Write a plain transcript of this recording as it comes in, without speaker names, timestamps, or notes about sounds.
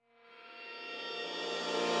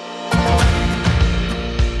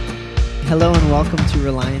Hello and welcome to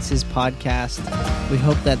Reliance's podcast. We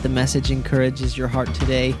hope that the message encourages your heart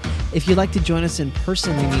today. If you'd like to join us in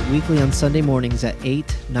person, we meet weekly on Sunday mornings at 8,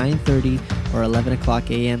 9:30, or 11 o'clock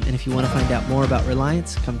a.m. And if you want to find out more about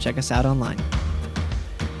Reliance, come check us out online.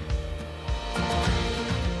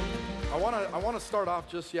 I want to start off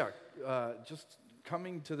just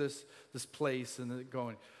coming to this place and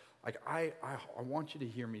going, like I want you to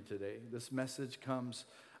hear me today. This message comes.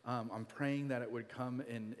 I'm praying that it would come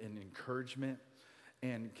in encouragement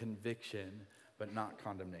and conviction, but not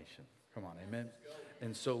condemnation. Come on, amen?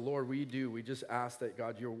 And so, Lord, we just ask that,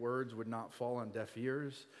 God, your words would not fall on deaf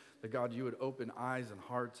ears, that, God, you would open eyes and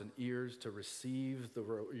hearts and ears to receive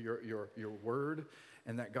your word,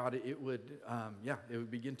 and that, God, it would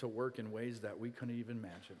begin to work in ways that we couldn't even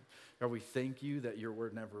imagine. God, we thank you that your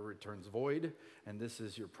word never returns void, and this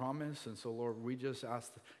is your promise. And so, Lord,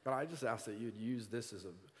 I just ask that you'd use this as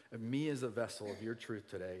me as a vessel of your truth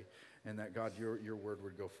today, and that, God, your word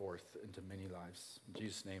would go forth into many lives. In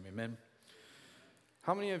Jesus' name, amen.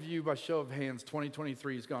 How many of you, by show of hands,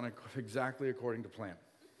 2023 has gone exactly according to plan?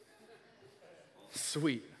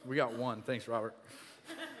 Sweet. We got one. Thanks, Robert.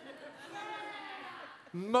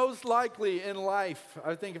 Most likely in life,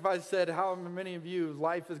 I think if I said how many of you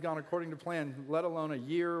life has gone according to plan, let alone a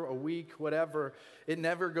year, a week, whatever, it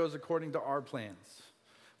never goes according to our plans.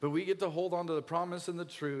 But we get to hold on to the promise and the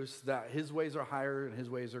truth that his ways are higher and his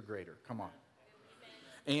ways are greater. Come on.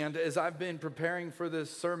 And as I've been preparing for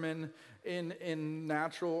this sermon in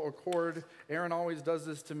natural accord, Aaron always does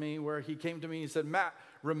this to me, where he came to me and he said, Matt,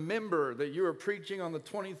 remember that you were preaching on the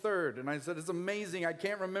 23rd. And I said, it's amazing. I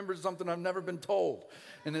can't remember something I've never been told.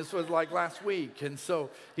 And this was like last week. And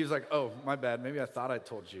so he was like, oh, my bad. Maybe I thought I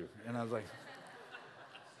told you. And I was like,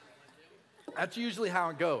 that's usually how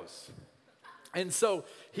it goes. And so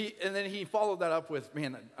then he followed that up with,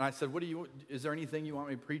 man, and I said, is there anything you want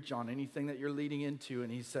me to preach on? Anything that you're leading into?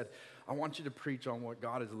 And he said, I want you to preach on what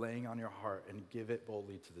God is laying on your heart and give it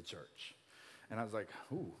boldly to the church. And I was like,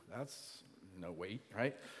 ooh, that's no weight,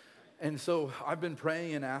 right? And so I've been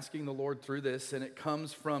praying and asking the Lord through this, and it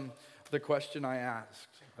comes from the question I asked.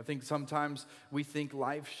 I think sometimes we think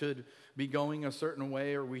life should be going a certain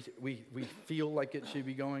way, or we feel like it should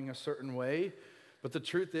be going a certain way. But the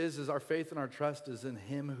truth is our faith and our trust is in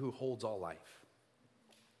him who holds all life.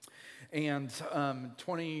 And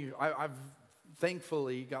I've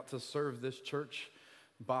thankfully got to serve this church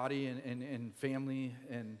body and family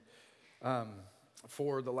and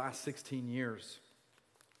for the last 16 years.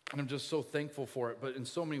 And I'm just so thankful for it. But in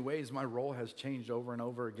so many ways, my role has changed over and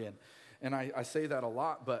over again. And I say that a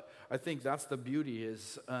lot, but I think that's the beauty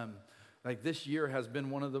is like this year has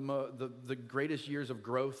been one of the greatest years of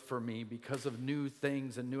growth for me because of new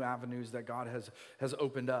things and new avenues that God has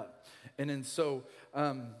opened up. And so,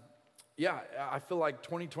 I feel like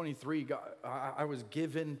 2023, I was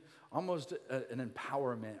given almost an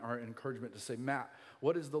empowerment or encouragement to say, Matt,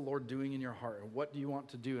 what is the Lord doing in your heart? And what do you want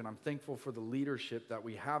to do? And I'm thankful for the leadership that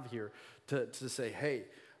we have here to say, hey,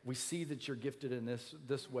 we see that you're gifted in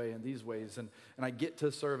this way and these ways. And I get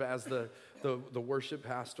to serve as the worship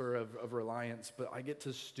pastor of Reliance, but I get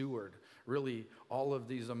to steward really all of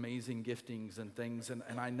these amazing giftings and things,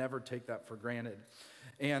 and I never take that for granted.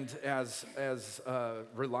 And as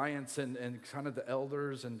Reliance and kind of the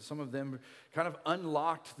elders and some of them kind of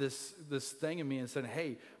unlocked this thing in me and said,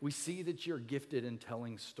 hey, we see that you're gifted in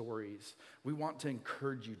telling stories. We want to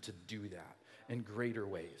encourage you to do that in greater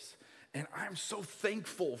ways. And I'm so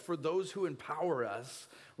thankful for those who empower us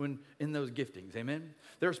when in those giftings, amen?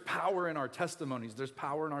 There's power in our testimonies. There's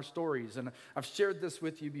power in our stories. And I've shared this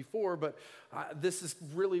with you before, but this is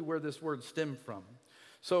really where this word stemmed from.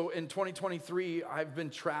 So in 2023, I've been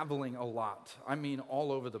traveling a lot. I mean,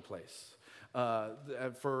 all over the place.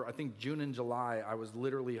 For, I think, June and July, I was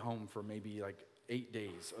literally home for maybe like 8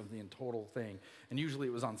 days of the total thing. And usually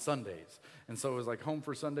it was on Sundays. And so it was like home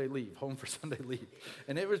for Sunday, leave, home for Sunday, leave.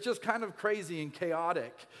 And it was just kind of crazy and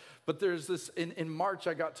chaotic. But there's this, in March,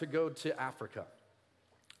 I got to go to Africa.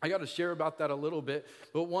 I got to share about that a little bit.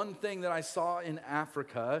 But one thing that I saw in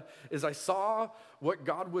Africa is I saw what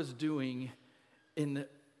God was doing in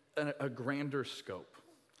a grander scope.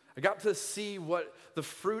 I got to see what the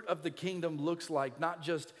fruit of the kingdom looks like, not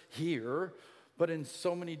just here, but in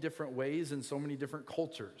so many different ways and so many different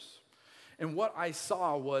cultures. And what I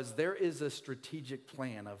saw was there is a strategic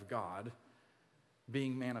plan of God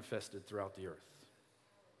being manifested throughout the earth.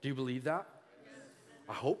 Do you believe that? Yes.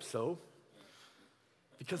 I hope so.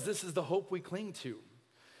 Because this is the hope we cling to.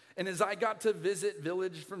 And as I got to visit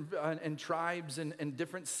villages and tribes and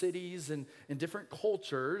different cities and different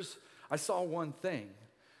cultures, I saw one thing.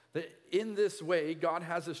 That in this way, God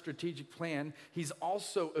has a strategic plan. He's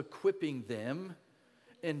also equipping them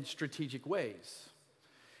in strategic ways.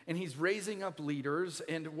 And he's raising up leaders.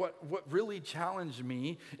 And what really challenged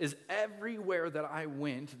me is everywhere that I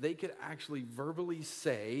went, they could actually verbally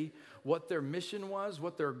say what their mission was,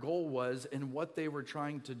 what their goal was, and what they were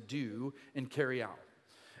trying to do and carry out.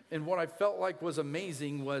 And what I felt like was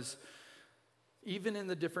amazing was, even in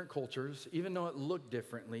the different cultures, even though it looked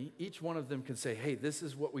differently, each one of them can say, hey, this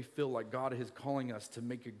is what we feel like God is calling us to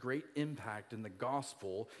make a great impact in the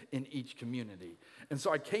gospel in each community. And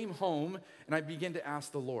so I came home and I began to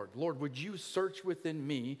ask the Lord, would you search within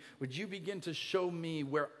me? Would you begin to show me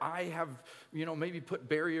where I have, maybe put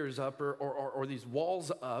barriers up or these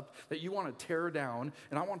walls up that you want to tear down,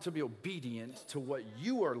 and I want to be obedient to what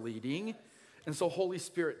you are leading. And so, Holy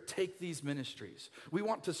Spirit, take these ministries. We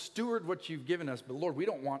want to steward what you've given us, but Lord, we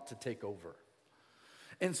don't want to take over.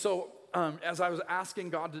 And so, as I was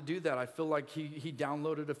asking God to do that, I feel like he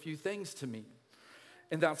downloaded a few things to me.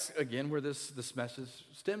 And that's, again, where this message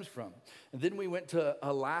stems from. And then we went to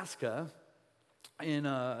Alaska in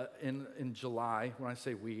July. When I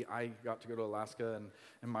say we, I got to go to Alaska,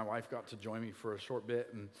 and my wife got to join me for a short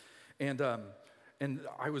bit. And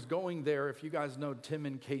I was going there. If you guys know Tim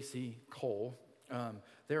and Casey Cole,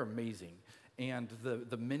 they're amazing. And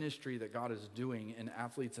the ministry that God is doing in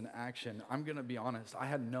Athletes in Action, I'm going to be honest, I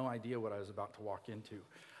had no idea what I was about to walk into.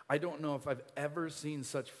 I don't know if I've ever seen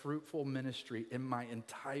such fruitful ministry in my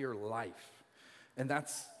entire life. And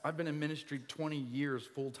I've been in ministry 20 years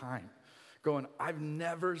full time, going, I've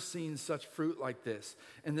never seen such fruit like this.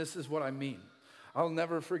 And this is what I mean. I'll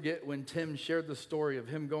never forget when Tim shared the story of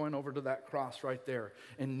him going over to that cross right there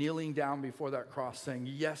and kneeling down before that cross saying,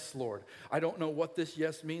 yes, Lord, I don't know what this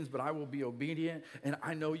yes means, but I will be obedient, and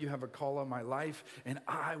I know you have a call on my life, and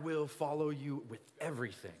I will follow you with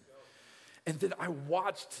everything. And then I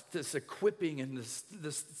watched this equipping and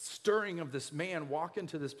this stirring of this man walk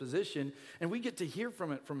into this position, and we get to hear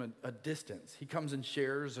from it from a distance. He comes and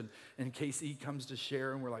shares, and Casey comes to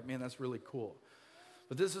share, and we're like, man, that's really cool.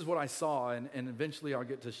 But this is what I saw, and eventually I'll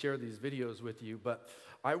get to share these videos with you. But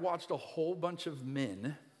I watched a whole bunch of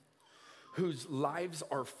men whose lives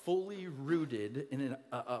are fully rooted in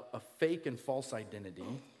a fake and false identity.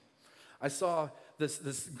 I saw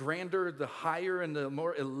this grander, the higher and the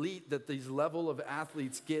more elite that these level of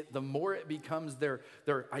athletes get, the more it becomes their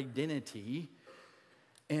identity.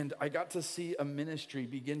 And I got to see a ministry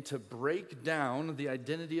begin to break down the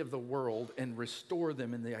identity of the world and restore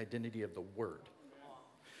them in the identity of the Word.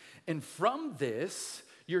 And from this,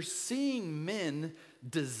 you're seeing men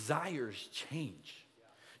desires change.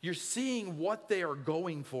 You're seeing what they are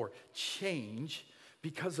going for change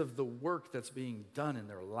because of the work that's being done in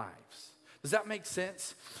their lives. Does that make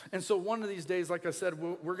sense? And so one of these days, like I said,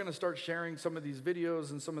 we're going to start sharing some of these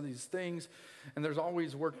videos and some of these things, and there's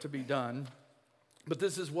always work to be done. But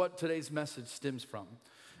this is what today's message stems from.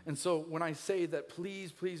 And so when I say that,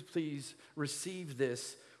 please, please, please receive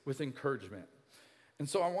this with encouragement. And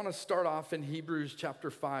so I want to start off in Hebrews chapter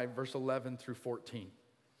 5, verse 11 through 14.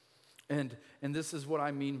 And this is what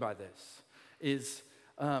I mean by this, is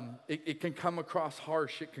it can come across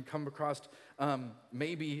harsh. It can come across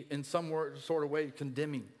maybe in some sort of way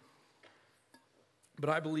condemning. But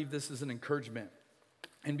I believe this is an encouragement.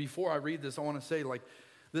 And before I read this, I want to say,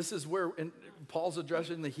 this is where Paul's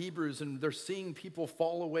addressing the Hebrews, and they're seeing people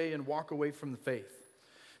fall away and walk away from the faith,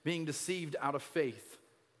 being deceived out of faith.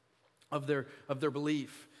 Of their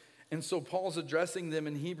belief. And so Paul's addressing them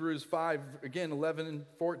in Hebrews 5, again, 11 and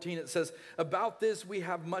 14. It says, about this we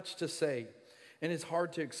have much to say, and it's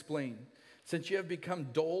hard to explain, since you have become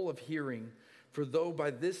dull of hearing. For though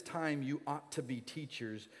by this time you ought to be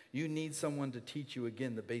teachers, you need someone to teach you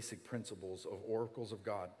again the basic principles of oracles of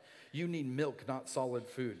God. You need milk, not solid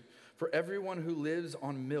food. For everyone who lives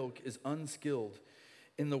on milk is unskilled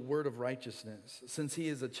in the word of righteousness, since he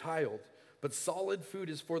is a child. But solid food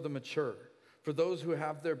is for the mature, for those who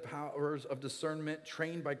have their powers of discernment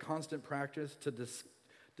trained by constant practice to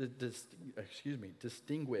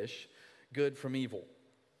distinguish good from evil.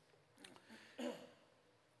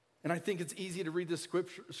 And I think it's easy to read this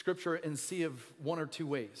scripture and see of one or two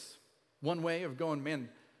ways. One way of going, man,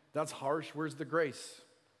 that's harsh, where's the grace?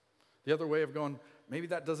 The other way of going, maybe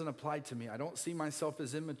that doesn't apply to me. I don't see myself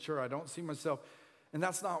as immature. I don't see myself... And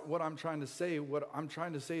that's not what I'm trying to say. What I'm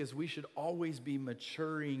trying to say is we should always be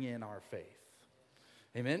maturing in our faith.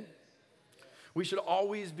 Amen? We should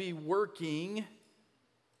always be working,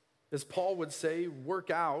 as Paul would say, work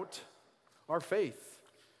out our faith.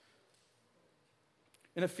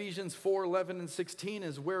 In Ephesians 4, 11 and 16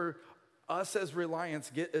 is where us as Reliance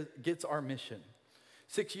gets our mission.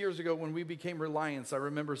 6 years ago when we became Reliance, I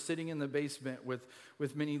remember sitting in the basement with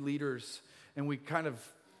many leaders, and we kind of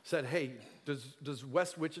said, hey, does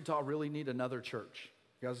West Wichita really need another church?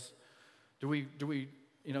 Because do we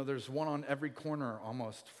there's one on every corner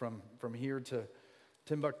almost from here to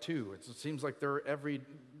Timbuktu. It seems like they're every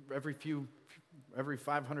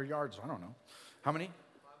 500 yards. I don't know. How many?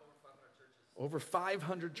 Over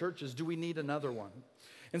 500 churches. Do we need another one?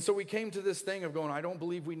 And so we came to this thing of going, I don't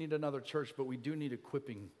believe we need another church, but we do need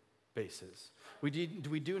equipping bases. We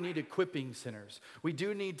do need equipping centers. We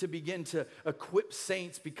do need to begin to equip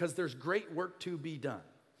saints because there's great work to be done,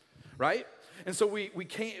 right? And so we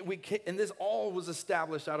came, and this all was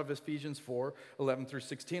established out of Ephesians 4:11 through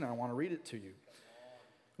 16. I want to read it to you.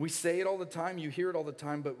 We say it all the time, you hear it all the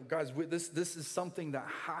time, but guys, this is something that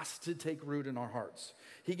has to take root in our hearts.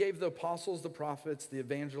 He gave the apostles, the prophets, the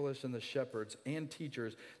evangelists, and the shepherds and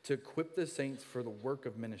teachers to equip the saints for the work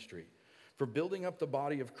of ministry, for building up the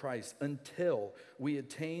body of Christ until we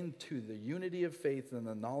attain to the unity of faith and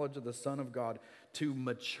the knowledge of the Son of God, to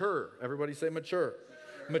mature. Everybody say mature.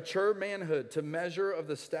 Mature manhood, to measure of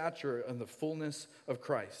the stature and the fullness of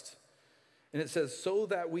Christ. And it says, so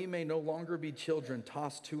that we may no longer be children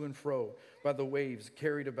tossed to and fro by the waves,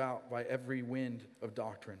 carried about by every wind of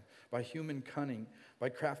doctrine, by human cunning, by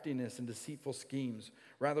craftiness and deceitful schemes.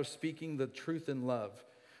 Rather, speaking the truth in love,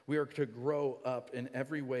 we are to grow up in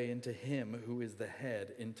every way into him who is the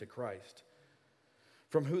head, into Christ,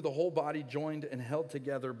 from who the whole body joined and held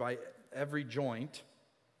together by every joint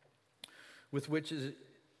with which it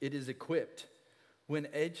is equipped. When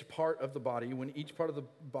each part of the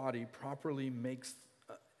body properly makes,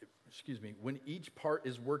 when each part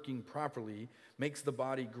is working properly, makes the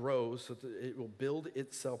body grow so that it will build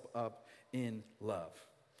itself up in love.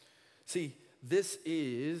 See, this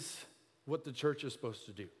is what the church is supposed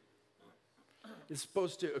to do. It's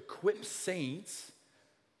supposed to equip saints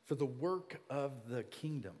for the work of the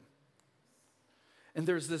kingdom. And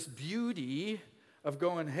there's this beauty of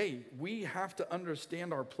going, hey, we have to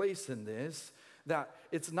understand our place in this, that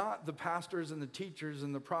it's not the pastors and the teachers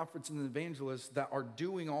and the prophets and the evangelists that are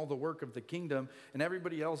doing all the work of the kingdom and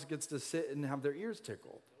everybody else gets to sit and have their ears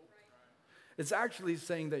tickled. It's actually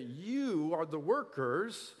saying that you are the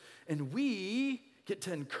workers and we get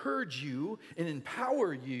to encourage you and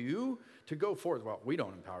empower you to go forth. Well, we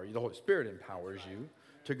don't empower you. The Holy Spirit empowers you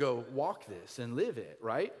to go walk this and live it,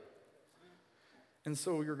 right? And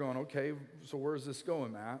so you're going, okay, so where's this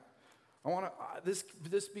going, Matt?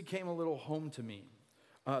 This became a little home to me.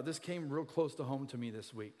 This came real close to home to me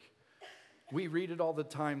this week. We read it all the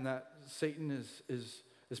time that Satan is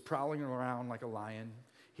prowling around like a lion.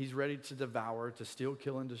 He's ready to devour, to steal,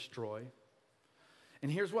 kill, and destroy.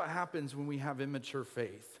 And here's what happens when we have immature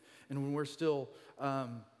faith and when we're still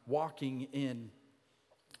walking in,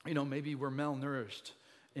 maybe we're malnourished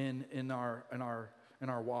in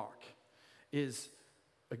our walk. Is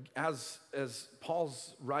as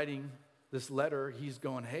Paul's writing this letter, he's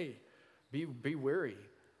going, hey, be wary.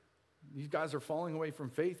 These guys are falling away from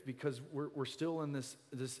faith because we're still in this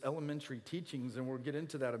elementary teachings, and we'll get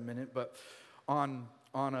into that in a minute. But on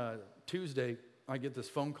a Tuesday, I get this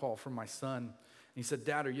phone call from my son, and he said,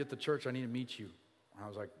 Dad, are you at the church? I need to meet you. And I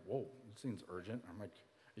was like, whoa, it seems urgent. I'm like,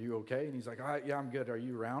 are you okay? And he's like, yeah, I'm good. Are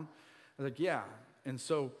you around? I was like, yeah. And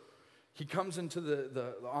so he comes into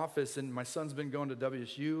the office, and my son's been going to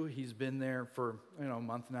WSU. He's been there for a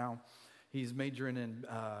month now. He's majoring in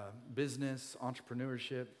business,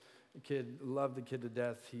 entrepreneurship. Love the kid to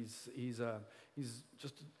death. He's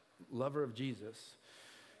just a lover of Jesus.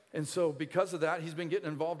 And so because of that, he's been getting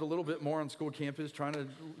involved a little bit more on school campus, trying to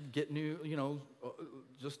get new,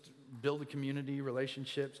 just build a community,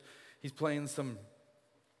 relationships. He's playing some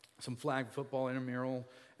flag football intramural.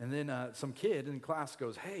 And then some kid in class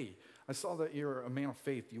goes, hey, I saw that you're a man of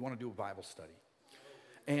faith. Do you want to do a Bible study?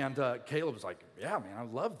 And Caleb was like, yeah, man, I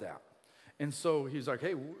love that. And so he's like,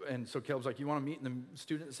 hey, and so Caleb's like, you want to meet in the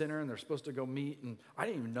student center? And they're supposed to go meet. And I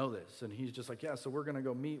didn't even know this. And he's just like, yeah, so we're going to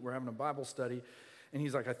go meet. We're having a Bible study. And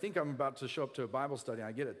he's like, I think I'm about to show up to a Bible study. And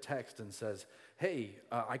I get a text and says, hey,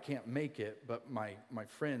 I can't make it, but my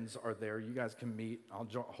friends are there. You guys can meet. I'll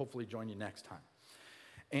hopefully join you next time.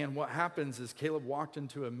 And what happens is Caleb walked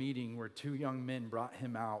into a meeting where two young men brought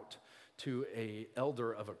him out to an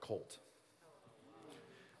elder of a cult.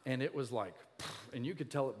 And it was like, and you could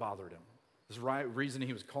tell it bothered him. This reason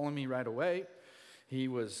he was calling me right away. He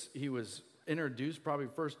was introduced probably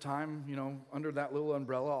first time, under that little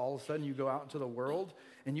umbrella. All of a sudden you go out into the world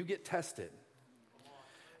and you get tested.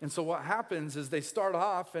 And so what happens is they start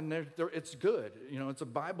off and it's good. It's a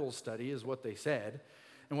Bible study is what they said.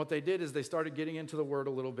 And what they did is they started getting into the Word a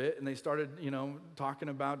little bit, and they started, talking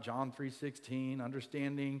about John 3:16,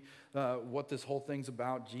 understanding what this whole thing's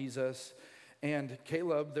about, Jesus. And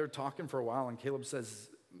Caleb, they're talking for a while, and Caleb,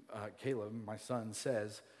 my son,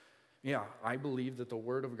 says, yeah, I believe that the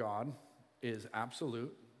Word of God is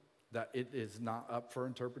absolute, that it is not up for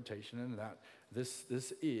interpretation, and that this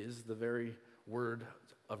is the very Word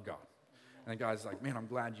of God. And the guy's like, man, I'm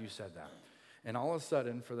glad you said that. And all of a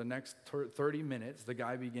sudden, for the next 30 minutes, the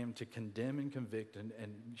guy began to condemn and convict and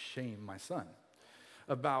shame my son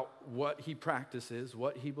about what he practices,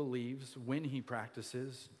 what he believes, when he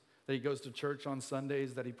practices, that he goes to church on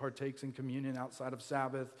Sundays, that he partakes in communion outside of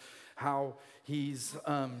Sabbath, how he's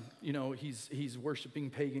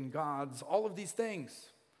worshiping pagan gods, all of these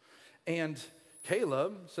things. And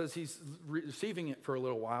Caleb says he's receiving it for a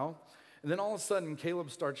little while, and then all of a sudden,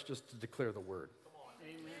 Caleb starts just to declare the word.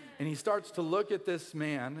 And he starts to look at this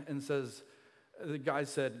man and says, the guy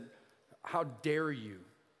said, how dare you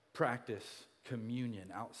practice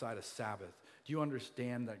communion outside of Sabbath? Do you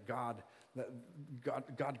understand that God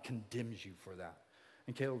condemns you for that?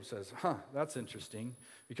 And Caleb says, that's interesting,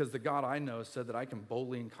 because the God I know said that I can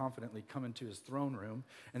boldly and confidently come into his throne room,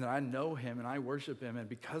 and that I know him and I worship him, and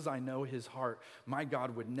because I know his heart, my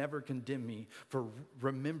God would never condemn me for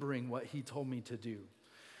remembering what he told me to do.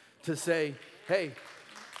 To say, hey,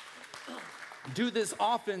 do this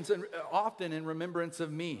often in remembrance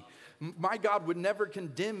of me. My God would never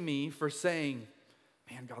condemn me for saying,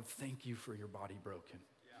 man, God, thank you for your body broken.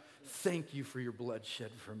 Thank you for your blood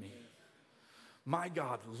shed for me. My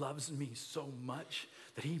God loves me so much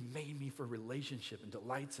that he made me for relationship and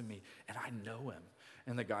delights in me, and I know him.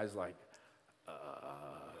 And the guy's like,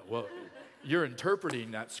 well, you're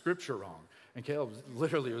interpreting that scripture wrong. And Caleb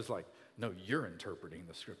literally was like, no, you're interpreting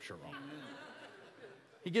the scripture wrong.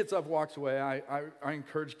 He gets up, walks away. I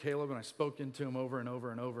encouraged Caleb, and I spoke into him over and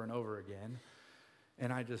over and over and over again.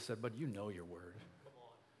 And I just said, but you know your word.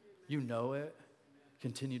 You know it.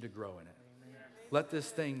 Continue to grow in it. Let this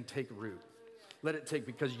thing take root. Let it take,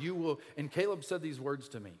 because you will. And Caleb said these words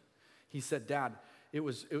to me. He said, Dad, it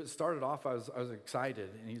started off, I was excited.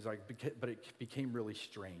 And he's like, but it became really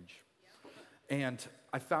strange. And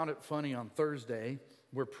I found it funny. On Thursday,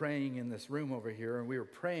 we're praying in this room over here, and we were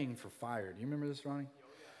praying for fire. Do you remember this, Ronnie?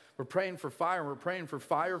 We're praying for fire. We're praying for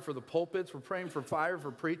fire for the pulpits. We're praying for fire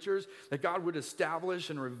for preachers, that God would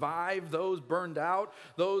establish and revive those burned out,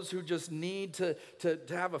 those who just need to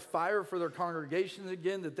have a fire for their congregations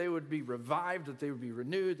again, that they would be revived, that they would be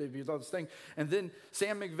renewed, they'd be all this thing. And then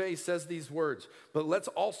Sam McVeigh says these words, but let's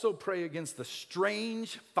also pray against the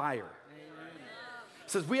strange fire.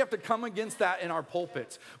 Says we have to come against that in our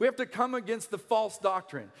pulpits. We have to come against the false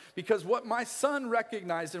doctrine, because what my son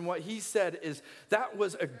recognized and what he said is that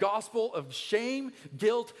was a gospel of shame,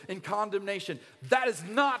 guilt, and condemnation. That is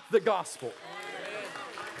not the gospel.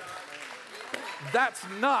 That's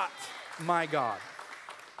not my God.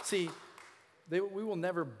 See, we will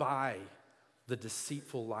never buy the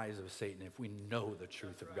deceitful lies of Satan if we know the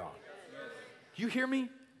truth of God. You hear me?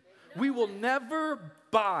 We will never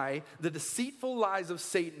buy the deceitful lies of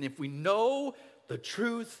Satan if we know the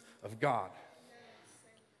truth of God.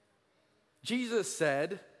 Jesus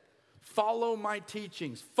said, follow my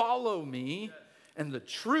teachings, follow me, and the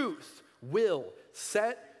truth will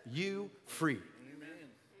set you free.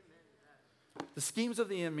 The schemes of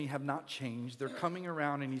the enemy have not changed. They're coming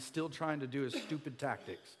around, and he's still trying to do his stupid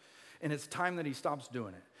tactics. And it's time that he stops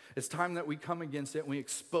doing it. It's time that we come against it and we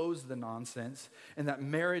expose the nonsense, and that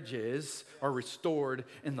marriages are restored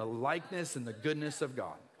in the likeness and the goodness of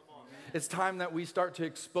God. It's time that we start to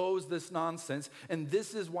expose this nonsense, and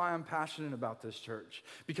this is why I'm passionate about this church.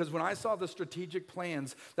 Because when I saw the strategic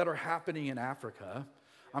plans that are happening in Africa,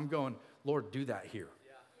 I'm going, Lord, do that here.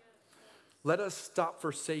 Let us stop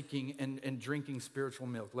forsaking and drinking spiritual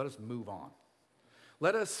milk. Let us move on.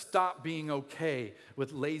 Let us stop being okay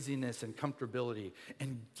with laziness and comfortability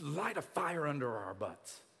and light a fire under our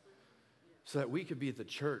butts so that we could be the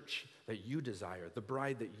church that you desire, the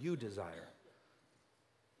bride that you desire.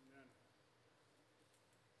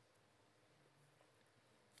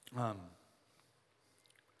 I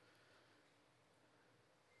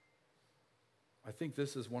think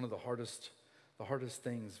this is one of the hardest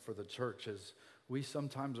things for the church, is we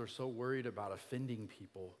sometimes are so worried about offending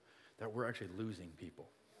people that we're actually losing people.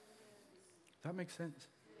 That makes sense?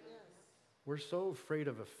 Yes. We're so afraid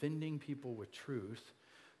of offending people with truth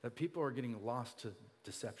that people are getting lost to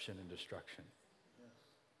deception and destruction. Yes.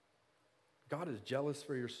 God is jealous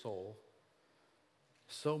for your soul,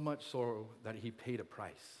 so much so that he paid a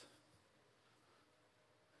price.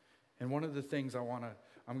 And one of the things I want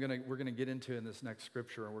we're gonna get into in this next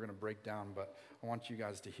scripture, and we're gonna break down, but I want you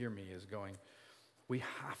guys to hear me, is going, we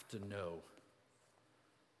have to know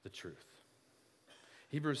the truth.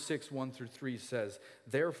 Hebrews 6, 1 through 3 says,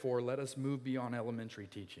 therefore, let us move beyond elementary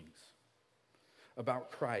teachings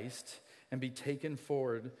about Christ and be taken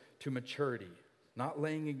forward to maturity, not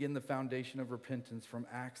laying again the foundation of repentance from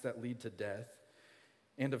acts that lead to death,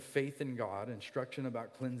 and of faith in God, instruction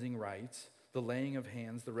about cleansing rites, the laying of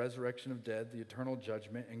hands, the resurrection of dead, the eternal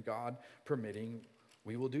judgment, and God permitting,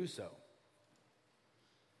 we will do so.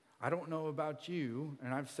 I don't know about you,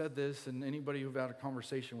 and I've said this, and anybody who've had a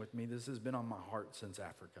conversation with me, this has been on my heart since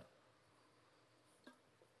Africa.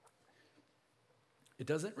 It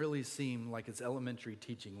doesn't really seem like it's elementary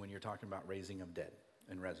teaching when you're talking about raising of dead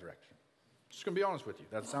and resurrection. Just going to be honest with you,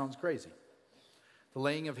 that sounds crazy. The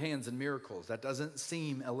laying of hands and miracles, that doesn't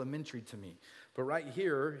seem elementary to me. But right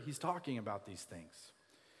here, he's talking about these things.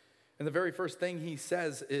 And the very first thing he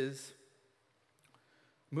says is,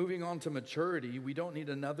 moving on to maturity, we don't need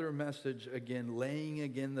another message again, laying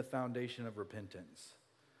again the foundation of repentance.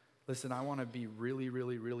 Listen, I want to be really,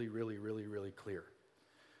 really, really, really, really, really clear.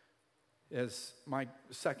 As my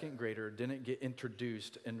second grader didn't get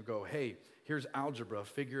introduced and go, hey, here's algebra,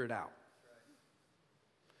 figure it out.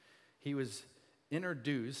 He was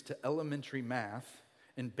introduced to elementary math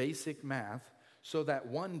and basic math so that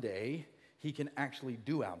one day he can actually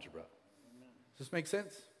do algebra. Does this make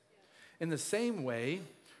sense? In the same way,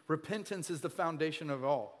 repentance is the foundation of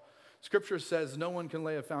all. Scripture says no one can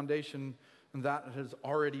lay a foundation that has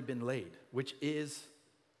already been laid, which is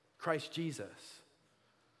Christ Jesus.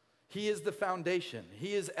 He is the foundation.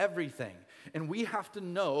 He is everything. And we have to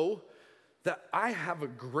know that I have a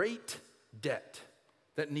great debt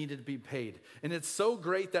that needed to be paid. And it's so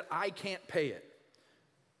great that I can't pay it.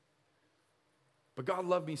 But God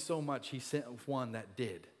loved me so much, he sent one that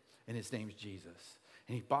did. And his name's Jesus.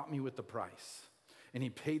 And he bought me with the price. And he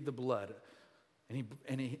paid the blood.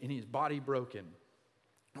 And his body broken.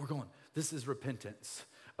 We're going, this is repentance.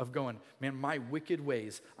 Of going, man, my wicked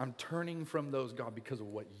ways, I'm turning from those, God, because of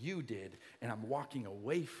what you did. And I'm walking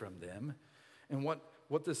away from them. And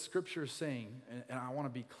what this scripture is saying, and I want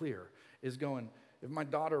to be clear, is going, if my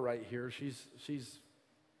daughter right here, she's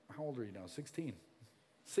how old are you now? 16.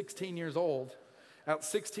 16 years old. At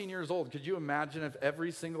 16 years old, could you imagine if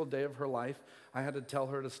every single day of her life I had to tell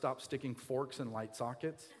her to stop sticking forks in light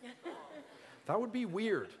sockets? That would be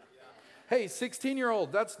weird. Hey,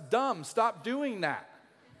 16-year-old, that's dumb. Stop doing that.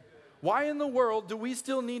 Why in the world do we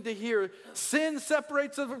still need to hear sin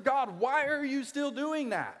separates us from God? Why are you still doing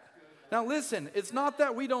that? Now listen, it's not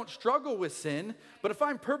that we don't struggle with sin, but if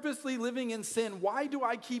I'm purposely living in sin, why do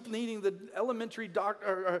I keep needing the elementary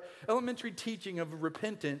teaching of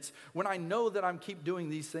repentance when I know that I'm keep doing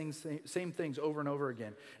these things, same things over and over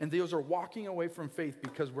again? And those are walking away from faith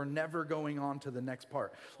because we're never going on to the next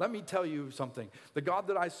part. Let me tell you something. The God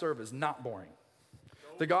that I serve is not boring.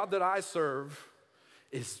 The God that I serve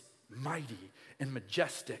is mighty and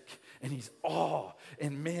majestic, and he's awe,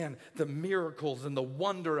 and man, the miracles and the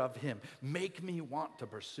wonder of him make me want to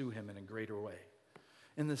pursue him in a greater way.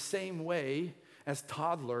 In the same way, as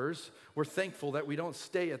toddlers, we're thankful that we don't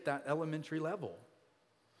stay at that elementary level,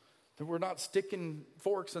 that we're not sticking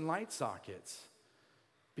forks in light sockets,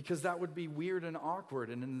 because that would be weird and awkward.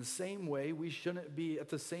 And in the same way, we shouldn't be at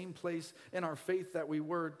the same place in our faith that we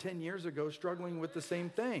were 10 years ago, struggling with the same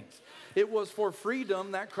things. It was for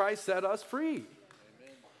freedom that Christ set us free. Amen.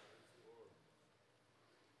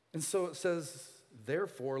 And so it says,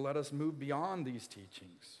 therefore, let us move beyond these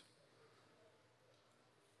teachings.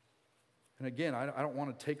 And again, I don't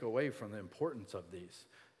want to take away from the importance of these.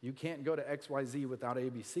 You can't go to XYZ without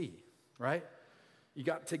ABC, right? You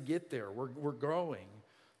got to get there. We're growing.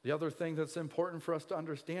 The other thing that's important for us to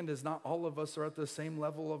understand is not all of us are at the same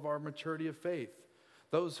level of our maturity of faith.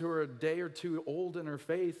 Those who are a day or two old in their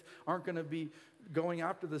faith aren't going to be going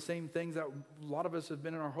after the same things that a lot of us have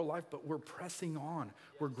been in our whole life, but we're pressing on.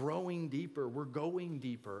 We're growing deeper. We're going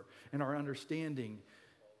deeper in our understanding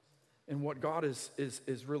and what God is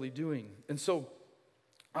really doing. And so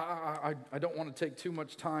I don't want to take too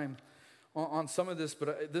much time on some of this,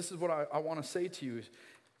 but this is what I want to say to you.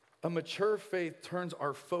 A mature faith turns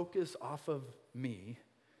our focus off of me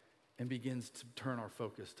and begins to turn our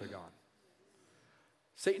focus to God.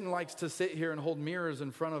 Satan likes to sit here and hold mirrors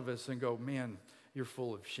in front of us and go, man, you're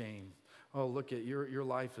full of shame. Oh, look at your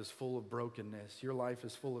life is full of brokenness. Your life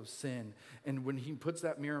is full of sin. And when he puts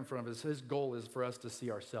that mirror in front of us, his goal is for us to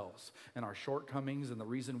see ourselves and our shortcomings and the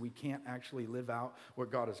reason we can't actually live out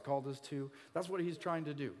what God has called us to. That's what he's trying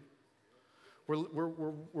to do.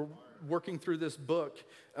 We're working through this book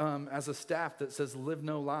as a staff that says live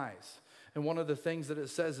no lies. And one of the things that it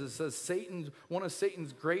says one of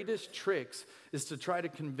Satan's greatest tricks is to try to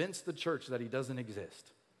convince the church that he doesn't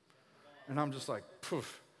exist. And I'm just like,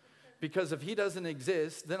 poof. Because if he doesn't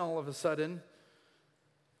exist, then all of a sudden,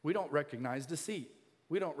 we don't recognize deceit.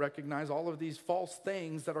 We don't recognize all of these false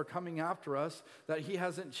things that are coming after us, that he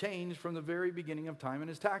hasn't changed from the very beginning of time in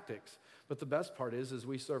his tactics. But the best part is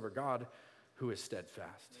we serve a God who is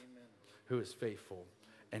steadfast, Amen. Who is faithful,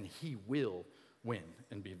 and he will win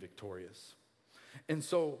and be victorious. And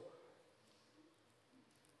so,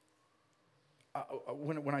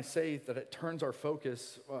 when I say that it turns our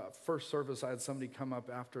focus, first service, I had somebody come up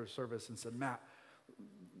after a service and said, Matt,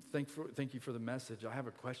 thank you for the message. I have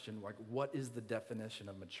a question, like, what is the definition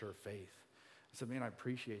of mature faith? I said, man, I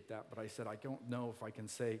appreciate that, but I said, I don't know if I can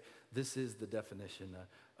say this is the definition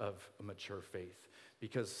of a mature faith,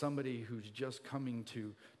 because somebody who's just coming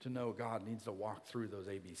to know God needs to walk through those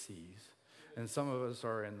ABCs. And some of us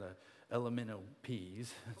are in the elemental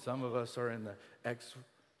P's. Some of us are in the X.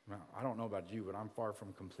 Well, I don't know about you, but I'm far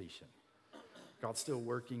from completion. God's still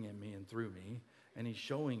working in me and through me, and he's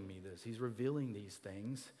showing me this. He's revealing these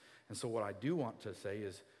things. And so what I do want to say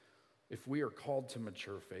is, if we are called to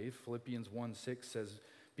mature faith, Philippians 1:6 says,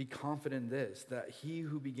 be confident in this, that he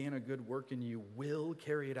who began a good work in you will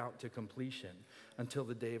carry it out to completion until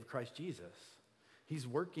the day of Christ Jesus. He's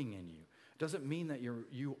working in you. It doesn't mean that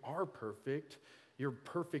you are perfect. You're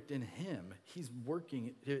perfect in him. He's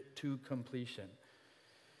working it to completion.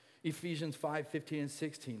 Ephesians 5:15 and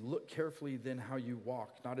 16, look carefully then how you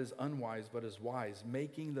walk, not as unwise, but as wise,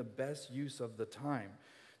 making the best use of the time,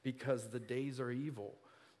 because the days are evil.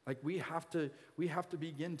 Like we have to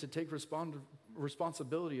begin to take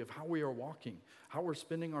responsibility of how we are walking, how we're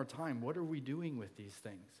spending our time. What are we doing with these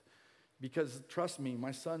things? Because trust me,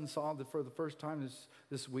 my son saw that for the first time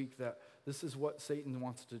this week that this is what Satan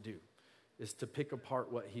wants to do, is to pick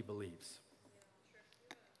apart what he believes.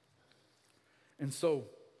 And so,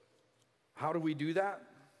 how do we do that?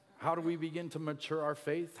 How do we begin to mature our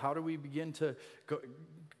faith? How do we begin to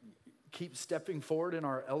keep stepping forward in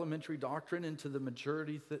our elementary doctrine into the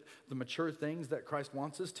the mature things that Christ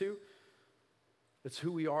wants us to? It's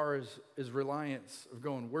who we are is reliance of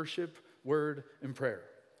going worship, word, and prayer.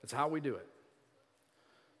 That's how we do it.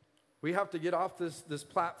 We have to get off this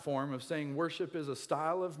platform of saying worship is a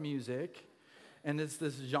style of music and it's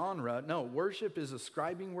this genre. No, worship is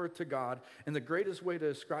ascribing worth to God, and the greatest way to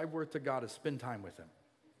ascribe worth to God is spend time with him.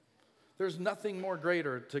 There's nothing more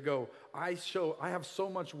greater to go, I have so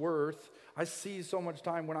much worth, I see so much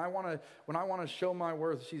time. When I want to show my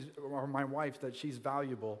worth, or my wife, that she's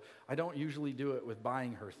valuable, I don't usually do it with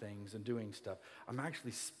buying her things and doing stuff. I'm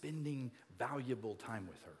actually spending valuable time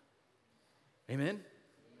with her. Amen?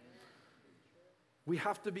 We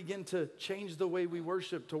have to begin to change the way we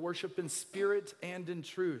worship, to worship in spirit and in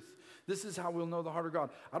truth. This is how we'll know the heart of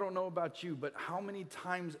God. I don't know about you, but how many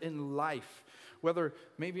times in life, whether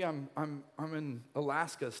maybe I'm in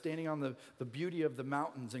Alaska standing on the beauty of the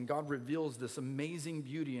mountains, and God reveals this amazing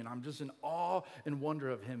beauty, and I'm just in awe and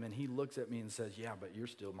wonder of him, and he looks at me and says, yeah, but you're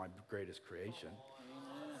still my greatest creation.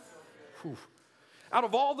 Whew. Out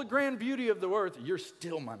of all the grand beauty of the earth, you're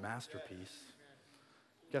still my masterpiece.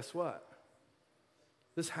 Guess what?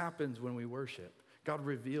 This happens when we worship. God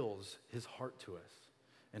reveals his heart to us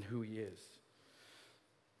and who he is.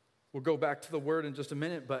 We'll go back to the word in just a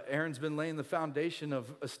minute, but Aaron's been laying the foundation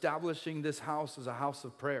of establishing this house as a house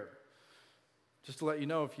of prayer. Just to let you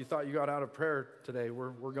know, if you thought you got out of prayer today,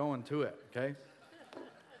 we're going to it, okay?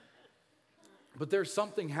 But there's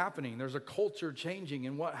something happening. There's a culture changing,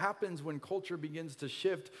 and what happens when culture begins to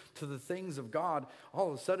shift to the things of God, all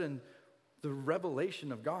of a sudden, the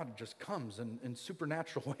revelation of God just comes in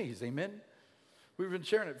supernatural ways. Amen? We've been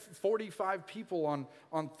sharing it. 45 people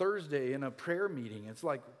on Thursday in a prayer meeting. It's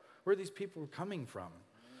like, where are these people coming from?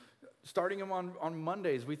 Starting them on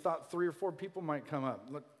Mondays, we thought 3 or 4 people might come up.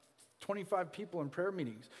 Look, 25 people in prayer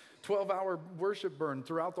meetings. 12-hour worship burn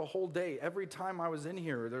throughout the whole day. Every time I was in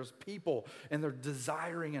here, there's people, and they're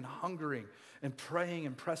desiring and hungering and praying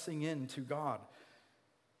and pressing in to God.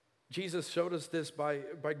 Jesus showed us this by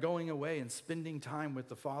going away and spending time with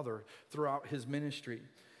the Father throughout his ministry.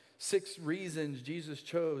 6 reasons Jesus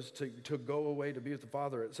chose to go away to be with the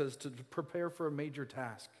Father. It says to prepare for a major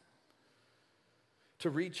task, to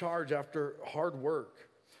recharge after hard work,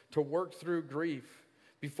 to work through grief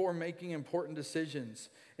before making important decisions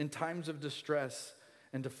in times of distress,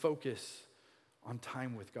 and to focus on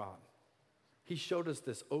time with God. He showed us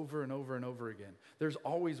this over and over and over again. There's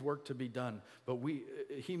always work to be done, but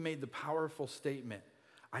he made the powerful statement,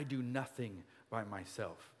 I do nothing by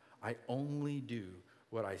myself. I only do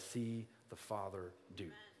what I see the Father do.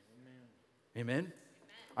 Amen? Amen?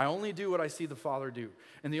 I only do what I see the Father do.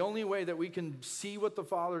 And the only way that we can see what the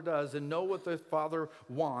Father does and know what the Father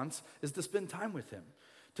wants is to spend time with him,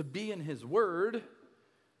 to be in his word,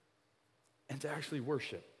 and to actually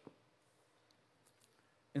worship.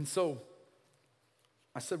 And so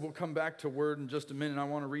I said we'll come back to word in just a minute. I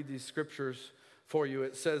want to read these scriptures for you.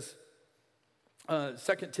 It says, 2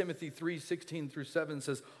 Timothy 3:16-7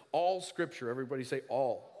 says, all scripture, everybody say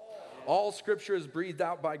all. All scripture is breathed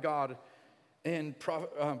out by God and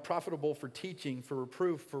profitable for teaching, for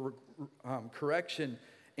reproof, for correction,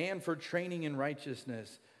 and for training in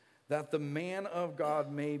righteousness, that the man of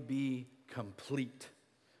God may be complete,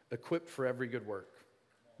 equipped for every good work.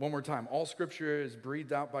 One more time. All scripture is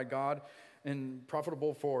breathed out by God and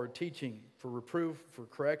profitable for teaching, for reproof, for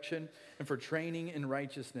correction, and for training in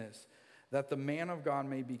righteousness, that the man of God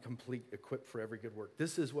may be complete, equipped for every good work.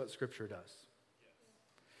 This is what scripture does.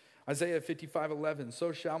 Isaiah 55:11,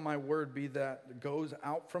 so shall my word be that goes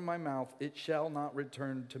out from my mouth. It shall not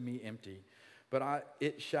return to me empty, but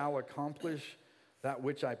it shall accomplish that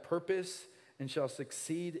which I purpose and shall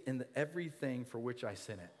succeed in everything for which I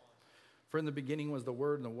sent it. For in the beginning was the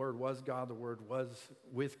Word, and the Word was God. The Word was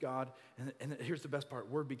with God. And here's the best part.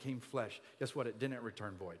 Word became flesh. Guess what? It didn't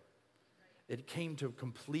return void. It came to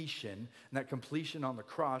completion, and that completion on the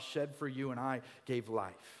cross, shed for you and I, gave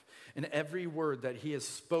life. And every word that he has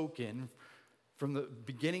spoken from the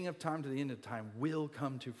beginning of time to the end of time will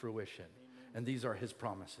come to fruition. And these are his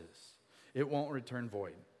promises. It won't return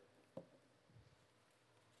void.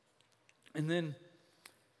 And then,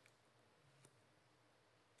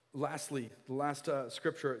 lastly, the last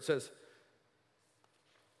scripture, it says,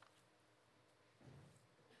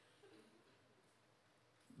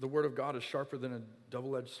 the word of God is sharper than a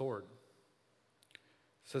double-edged sword. It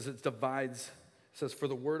says it divides. It says, for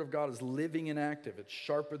the word of God is living and active. It's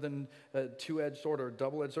sharper than a two-edged sword or a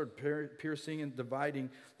double-edged sword, piercing and dividing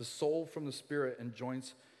the soul from the spirit and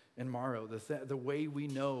joints and marrow. The way we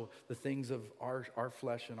know the things of our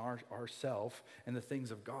flesh and our self and the things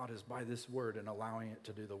of God is by this word and allowing it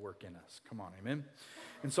to do the work in us. Come on, amen?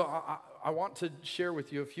 And so I want to share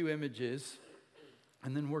with you a few images,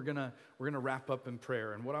 and then we're gonna wrap up in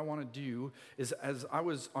prayer. And what I want to do is,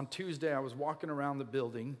 on Tuesday, I was walking around the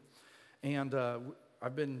building, and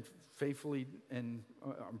I've been faithfully and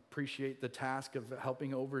appreciate the task of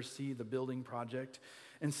helping oversee the building project.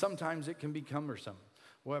 And sometimes it can be cumbersome.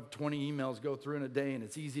 We'll have 20 emails go through in a day, and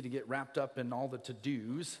it's easy to get wrapped up in all the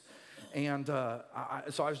to-dos. And so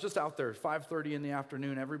I was just out there, 5:30 in the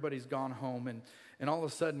afternoon. Everybody's gone home, and all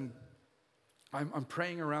of a sudden, I'm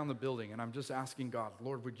praying around the building, and I'm just asking God,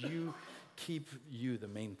 Lord, would you keep you the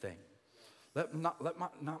main thing? Let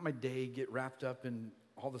not my day get wrapped up in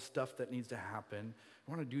all the stuff that needs to happen.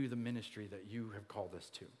 I want to do the ministry that you have called us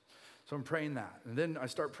to. So I'm praying that. And then I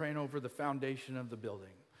start praying over the foundation of the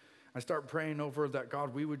building. I start praying over that,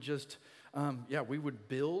 God, we would just, we would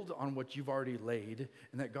build on what you've already laid,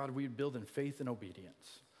 and that, God, we would build in faith and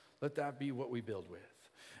obedience. Let that be what we build with.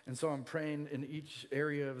 And so I'm praying in each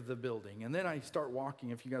area of the building. And then I start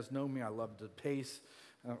walking. If you guys know me, I love to pace.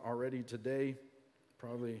 Already today,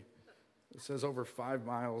 probably, it says over 5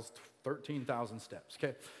 miles, 13,000 steps.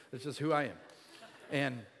 Okay, that's just who I am.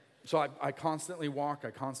 And so I constantly walk,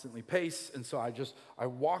 I constantly pace. And so I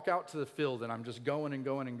walk out to the field, and I'm just going and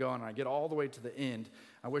going and going. And I get all the way to the end.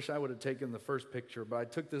 I wish I would have taken the first picture, but I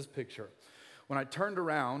took this picture. When I turned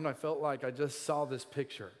around, I felt like I just saw this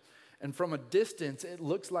picture. And from a distance, it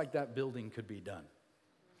looks like that building could be done,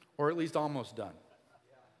 or at least almost done,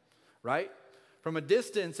 right? From a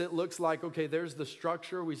distance, it looks like, okay, there's the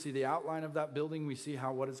structure. We see the outline of that building. We see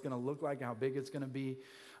what it's going to look like, how big it's going to be.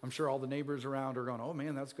 I'm sure all the neighbors around are going, oh,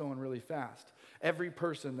 man, that's going really fast. Every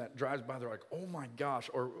person that drives by, they're like, oh, my gosh.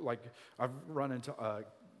 Or like I've run into a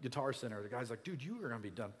Guitar Center. The guy's like, dude, you are going to be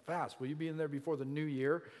done fast. Will you be in there before the new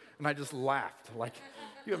year? And I just laughed. Like,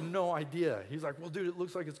 you have no idea. He's like, well, dude, it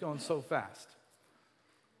looks like it's going so fast.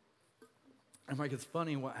 I'm like, it's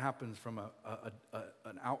funny what happens from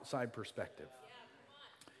an outside perspective.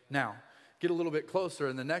 Now, get a little bit closer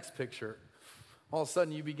in the next picture. All of a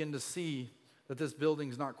sudden, you begin to see that this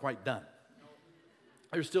building's not quite done.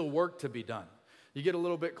 There's still work to be done. You get a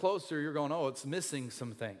little bit closer, you're going, oh, it's missing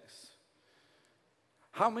some things.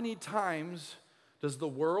 How many times does the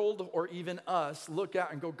world or even us look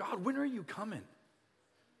out and go, God, when are you coming?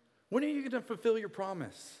 When are you going to fulfill your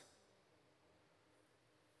promise?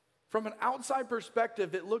 From an outside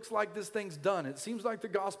perspective, it looks like this thing's done. It seems like the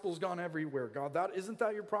gospel's gone everywhere. God, isn't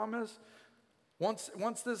that your promise? Once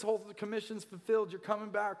this whole commission's fulfilled, you're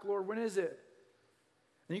coming back, Lord, when is it?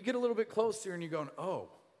 And you get a little bit closer and you're going, oh,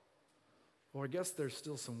 well, I guess there's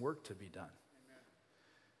still some work to be done.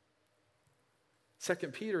 2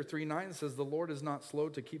 Peter 3:9 says, the Lord is not slow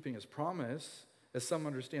to keeping his promise, as some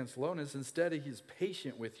understand slowness. Instead, he is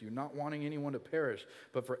patient with you, not wanting anyone to perish,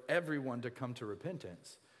 but for everyone to come to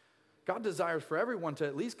repentance. God desires for everyone to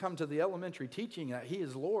at least come to the elementary teaching that he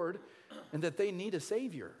is Lord and that they need a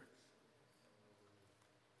Savior.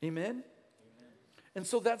 Amen? Amen. And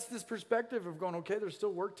so that's this perspective of going, okay, there's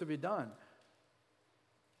still work to be done.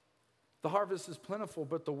 The harvest is plentiful,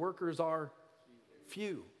 but the workers are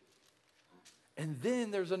few. And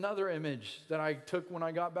then there's another image that I took when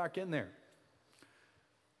I got back in there.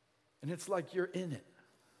 And it's like you're in it.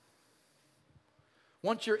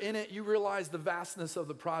 Once you're in it, you realize the vastness of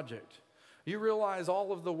the project. You realize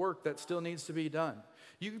all of the work that still needs to be done.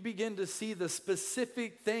 You begin to see the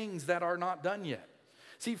specific things that are not done yet.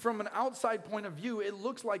 See, from an outside point of view, it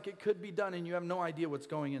looks like it could be done and you have no idea what's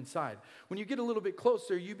going inside. When you get a little bit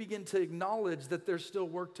closer, you begin to acknowledge that there's still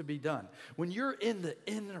work to be done. When you're in the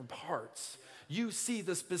inner parts, you see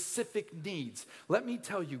the specific needs. Let me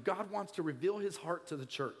tell you, God wants to reveal his heart to the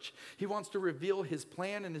church. He wants to reveal his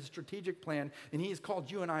plan and his strategic plan, and he has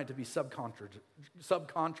called you and I to be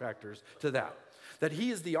subcontractors to that. That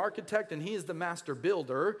he is the architect and he is the master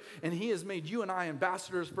builder, and he has made you and I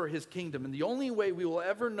ambassadors for his kingdom. And the only way we will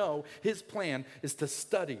ever know his plan is to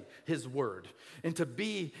study his word and to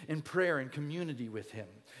be in prayer and community with him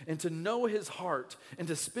and to know his heart and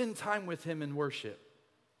to spend time with him in worship.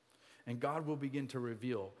 And God will begin to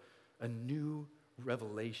reveal a new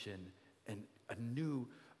revelation and a new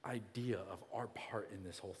idea of our part in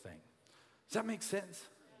this whole thing. Does that make sense?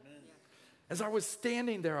 Amen. As I was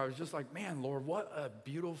standing there, I was just like, man, Lord, what a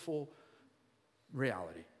beautiful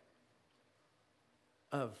reality.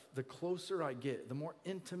 Of the closer I get, the more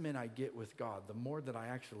intimate I get with God, the more that I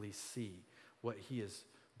actually see what he is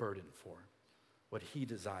burdened for, what he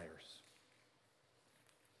desires.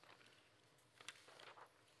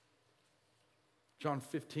 John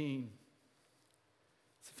 15,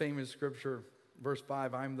 it's a famous scripture, verse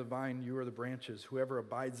 5, I am the vine, you are the branches. Whoever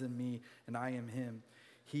abides in me and I am him,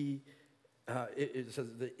 it says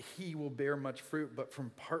that he will bear much fruit, but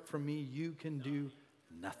apart from me, you can do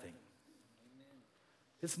nothing. Amen.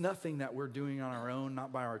 It's nothing that we're doing on our own,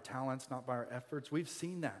 not by our talents, not by our efforts. We've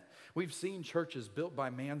seen that. We've seen churches built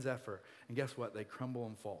by man's effort, and guess what? They crumble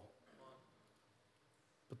and fall.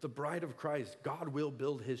 But the bride of Christ, God will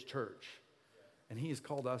build his church. And he has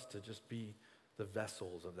called us to just be the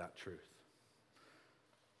vessels of that truth,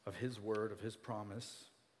 of his word, of his promise.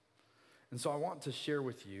 And so I want to share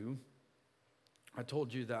with you, I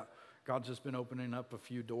told you that God's just been opening up a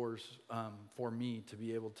few doors for me to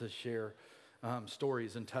be able to share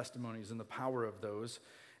stories and testimonies and the power of those.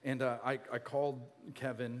 And I called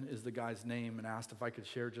Kevin, is the guy's name, and asked if I could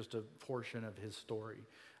share just a portion of his story.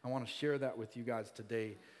 I want to share that with you guys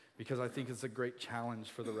today because I think it's a great challenge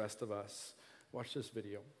for the rest of us. Watch this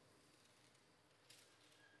video.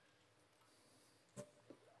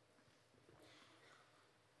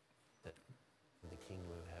 That the kingdom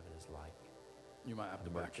of heaven is like. You might have to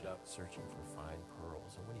back it up. Searching for fine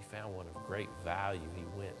pearls. And when he found one of great value, he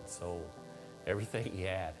went and sold everything he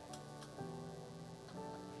had.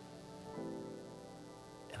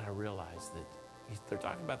 And I realized that they're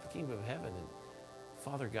talking about the kingdom of heaven, and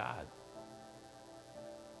Father God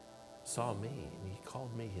saw me, and he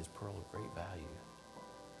called me his pearl of great value.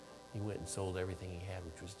 He went and sold everything he had,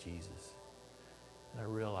 which was Jesus. And I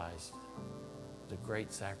realized the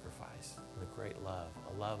great sacrifice and the great love,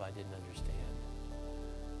 a love I didn't understand.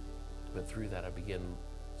 But through that, I began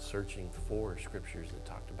searching for scriptures that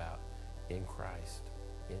talked about in Christ,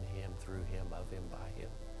 in him, through him, of him, by him.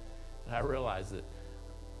 And I realized that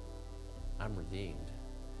I'm redeemed.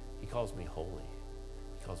 He calls me holy.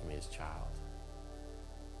 He calls me his child.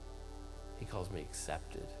 He calls me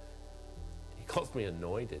accepted. He calls me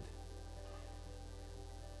anointed.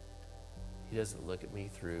 He doesn't look at me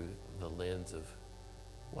through the lens of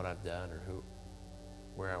what I've done or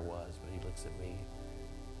where I was, but he looks at me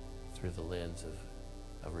through the lens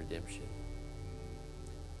of redemption.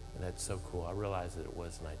 And that's so cool. I realized that it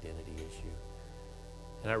was an identity issue.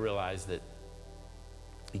 And I realized that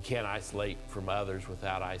you can't isolate from others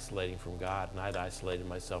without isolating from God. And I'd isolated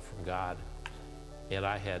myself from God. And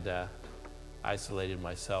I had isolated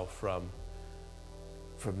myself from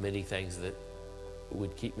many things that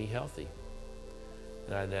would keep me healthy.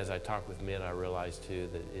 And as I talk with men, I realize too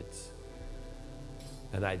that it's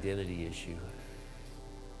an identity issue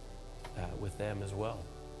with them as well,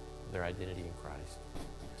 their identity in Christ.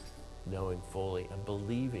 Knowing fully and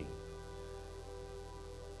believing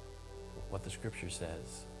what the scripture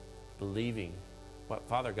says, believing what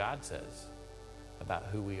Father God says about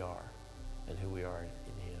who we are and who we are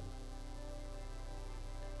in him.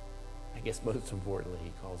 I guess most importantly,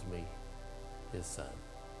 he calls me his son.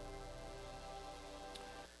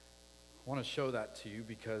 I want to show that to you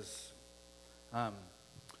because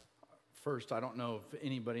first, I don't know if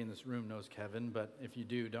anybody in this room knows Kevin, but if you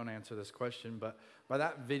do, don't answer this question. But by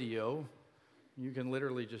that video, you can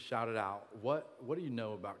literally just shout it out. What do you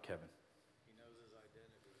know about Kevin? He knows his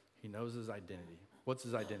identity. He knows his identity. What's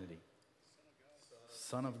his identity?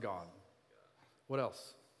 Son of God. What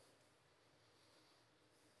else?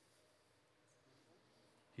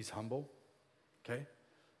 He's humble. Okay.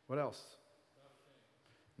 What else?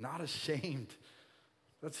 Not ashamed.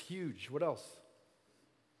 That's huge. What else?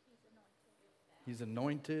 He's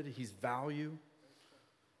anointed. He's value.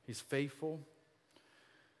 He's faithful.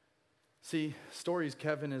 See, the story of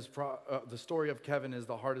Kevin is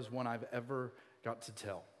the hardest one I've ever got to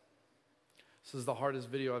tell. This is the hardest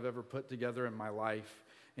video I've ever put together in my life,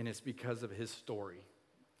 and it's because of his story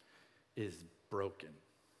is broken.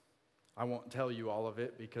 I won't tell you all of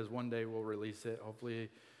it because one day we'll release it. Hopefully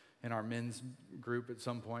in our men's group at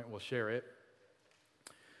some point we'll share it.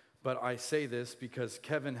 But I say this because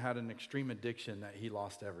Kevin had an extreme addiction that he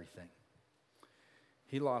lost everything.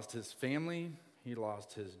 He lost his family, he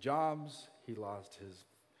lost his jobs, he lost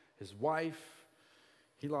his wife,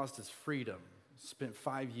 he lost his freedom, spent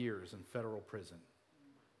 5 years in federal prison.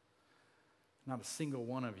 Not a single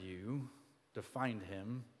one of you defined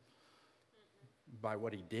him by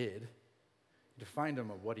what he did. You defined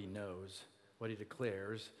him of what he knows, what he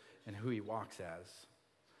declares, and who he walks as.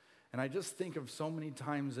 And I just think of so many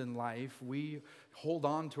times in life, we hold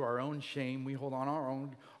on to our own shame, we hold on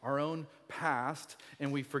our own past,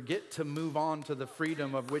 and we forget to move on to the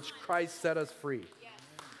freedom of which Christ set us free. Yes.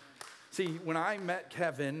 See, when I met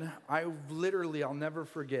Kevin, I'll never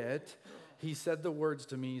forget, he said the words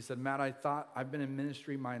to me. He said, Matt, I thought I've been in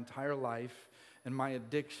ministry my entire life, and my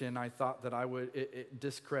addiction, I thought that it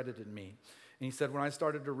discredited me. And he said, when I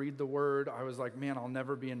started to read the word, I was like, man, I'll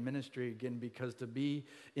never be in ministry again, because to be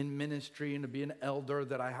in ministry and to be an elder,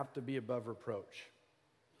 that I have to be above reproach.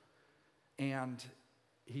 And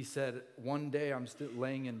he said, one day I'm still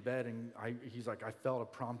laying in bed, and he's like, I felt a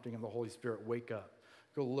prompting of the Holy Spirit, wake up,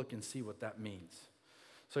 go look and see what that means.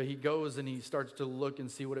 So he goes and he starts to look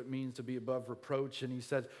and see what it means to be above reproach. And he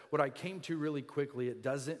said, what I came to really quickly, it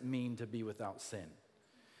doesn't mean to be without sin.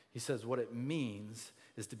 He says, what it means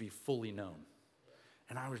is to be fully known.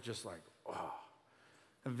 And I was just like, oh.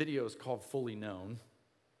 The video is called Fully Known.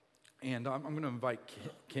 And I'm going to invite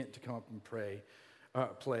Kent to come up and play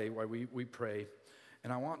while we pray.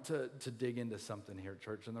 And I want to dig into something here,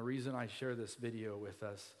 church. And the reason I share this video with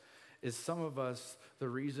us is some of us, the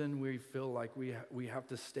reason we feel like we have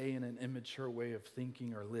to stay in an immature way of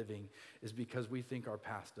thinking or living is because we think our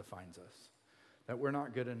past defines us. That we're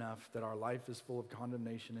not good enough, that our life is full of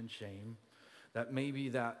condemnation and shame, that maybe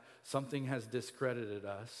that something has discredited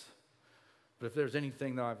us. But if there's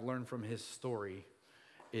anything that I've learned from his story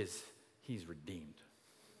is he's redeemed,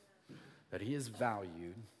 that he is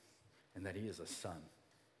valued, and that he is a son.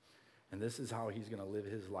 And this is how he's going to live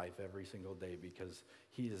his life every single day, because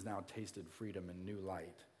he has now tasted freedom and new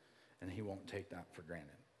light, and he won't take that for granted.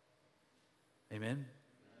 Amen?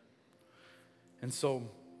 And so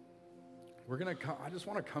I just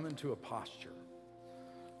want to come into a posture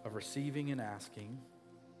of receiving and asking.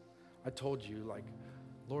 I told you,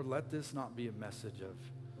 Lord, let this not be a message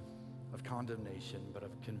of condemnation, but of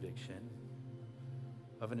conviction,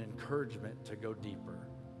 of an encouragement to go deeper.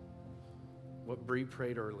 What Bree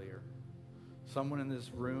prayed earlier. Someone in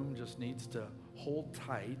this room just needs to hold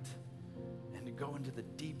tight and to go into the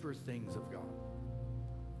deeper things of God.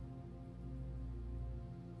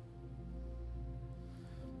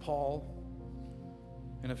 Paul,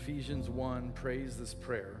 in Ephesians 1, prays this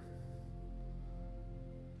prayer.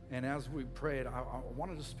 And as we pray it, I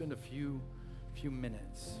wanted to spend a few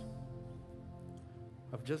minutes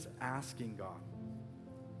of just asking God.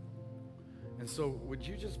 And so would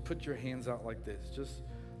you just put your hands out like this? Just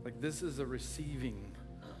like this is a receiving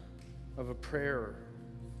of a prayer,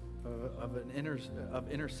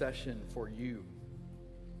 of intercession for you.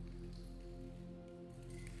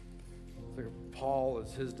 Like Paul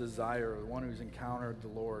is his desire, the one who's encountered the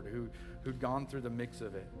Lord, who'd gone through the mix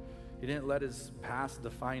of it. He didn't let his past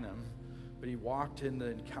define him, but he walked in the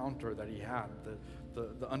encounter that he had,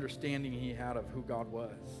 the understanding he had of who God was.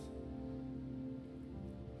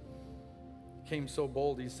 He came so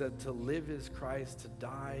bold, he said, to live is Christ, to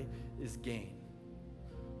die is gain.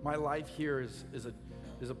 My life here is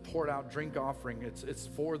a poured out drink offering. It's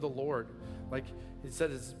for the Lord. Like he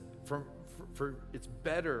said, it's it's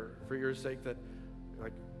better for your sake that,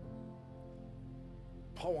 like,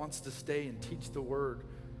 Paul wants to stay and teach the word,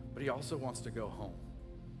 but he also wants to go home.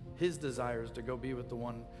 his desires to go be with the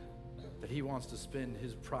one that he wants to spend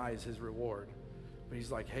his prize, his reward. But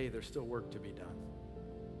he's like, hey, there's still work to be done.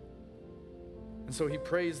 And so he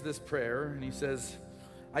prays this prayer, and he says,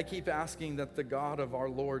 I keep asking that the God of our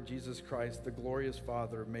Lord Jesus Christ, the glorious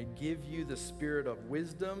Father, may give you the spirit of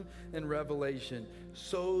wisdom and revelation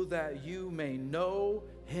so that you may know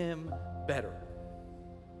him better.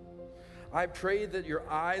 I pray that your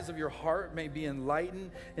eyes of your heart may be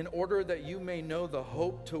enlightened in order that you may know the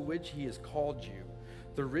hope to which he has called you,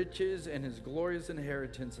 the riches and his glorious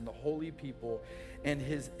inheritance in the holy people, and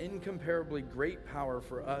his incomparably great power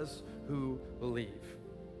for us who believe.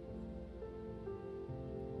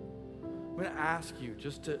 I'm going to ask you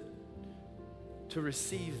just to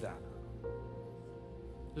receive that.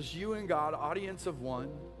 Just you and God, audience of one.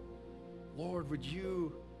 Lord, would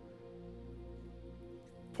you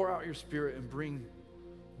pour out your spirit and bring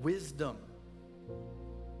wisdom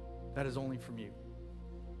that is only from you.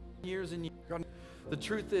 Years and years. God, the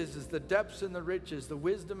truth is the depths and the riches, the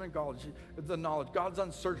wisdom and the knowledge. God's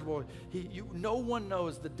unsearchable. No one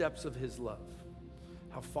knows the depths of his love,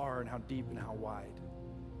 how far and how deep and how wide.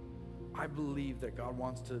 I believe that God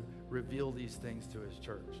wants to reveal these things to his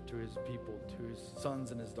church, to his people, to his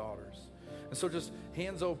sons and his daughters. And so just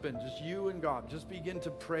hands open, just you and God, just begin to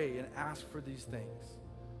pray and ask for these things.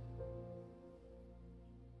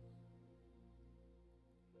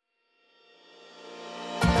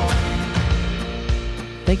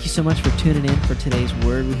 Thank you so much for tuning in for today's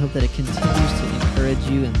word. We hope that it continues to encourage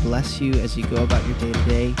you and bless you as you go about your day to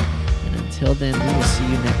day. And until then, we will see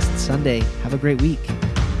you next Sunday. Have a great week.